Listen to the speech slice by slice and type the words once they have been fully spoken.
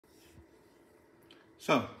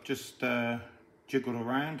So just jiggled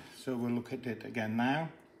around, so we'll look at it again now.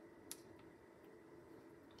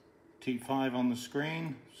 T5 on the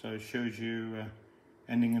screen, so it shows you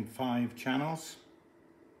ending in 5 channels.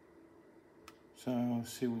 So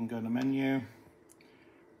let's see if we can go to menu.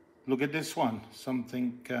 Look at this one,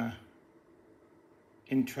 something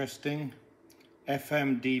interesting.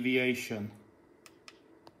 FM Deviation,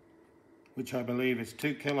 which I believe is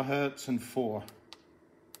 2 kilohertz and 4.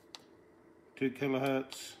 2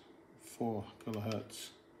 kilohertz, 4 kilohertz.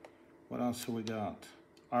 What else have we got?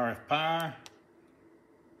 RF power,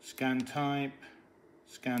 scan type,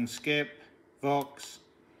 scan skip, Vox,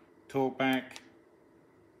 talkback,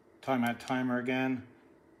 timeout timer again,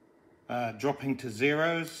 dropping to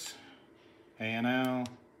zeros, A&L,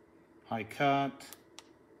 high cut,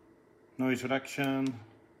 noise reduction,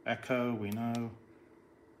 echo, we know,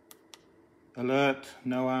 alert,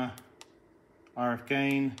 NOAA, RF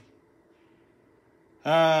gain,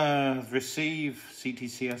 receive,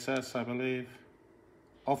 CTCSS I believe,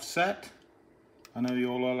 offset, I know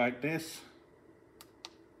you all are like this,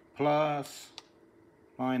 plus,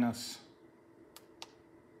 minus,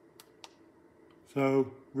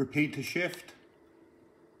 so repeat to shift,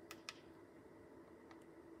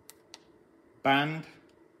 band,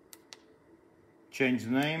 change the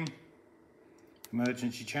name,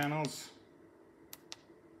 emergency channels,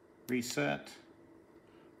 reset,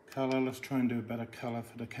 color, let's try and do a better color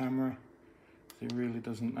for the camera. It really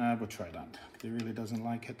doesn't, we'll try that, it really doesn't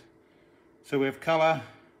like it. So we have color,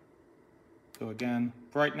 go again,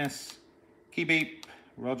 brightness, key beep,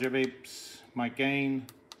 Roger beeps, mic gain,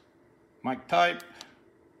 mic type,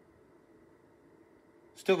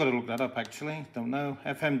 still got to look that up actually, don't know,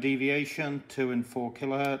 FM deviation, 2 and 4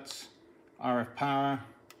 kilohertz, RF power,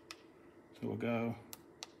 so we'll go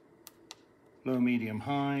low, medium,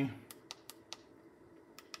 high,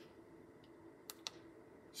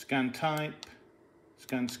 scan type,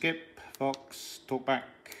 scan skip, Vox, talkback,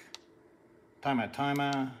 timeout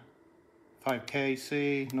timer, 5K,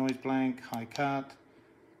 C, noise blank, high cut,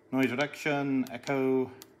 noise reduction,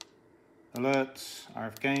 echo, alerts,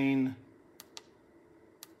 RF gain,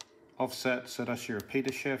 offset, so that's your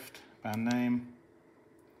repeater shift, band name,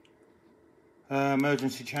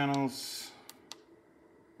 emergency channels,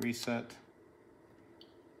 reset,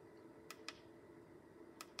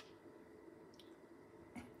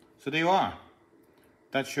 so there you are.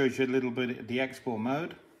 That shows you a little bit of the export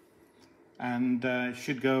mode, and it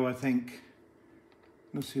should go, I think,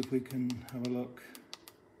 let's see if we can have a look,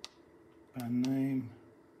 band name,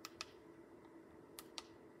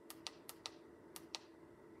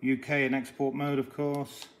 UK and export mode of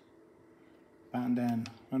course, band N,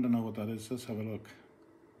 I don't know what that is, let's have a look,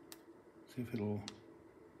 see if it'll,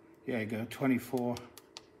 yeah, you go, 24.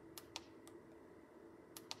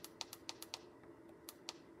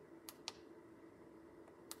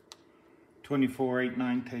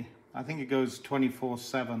 $24,890. I think it goes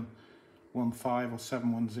 24/715 or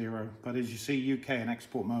 710. But as you see, UK and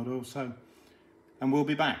export mode also. And we'll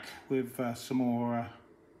be back with some more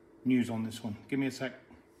news on this one. Give me a sec.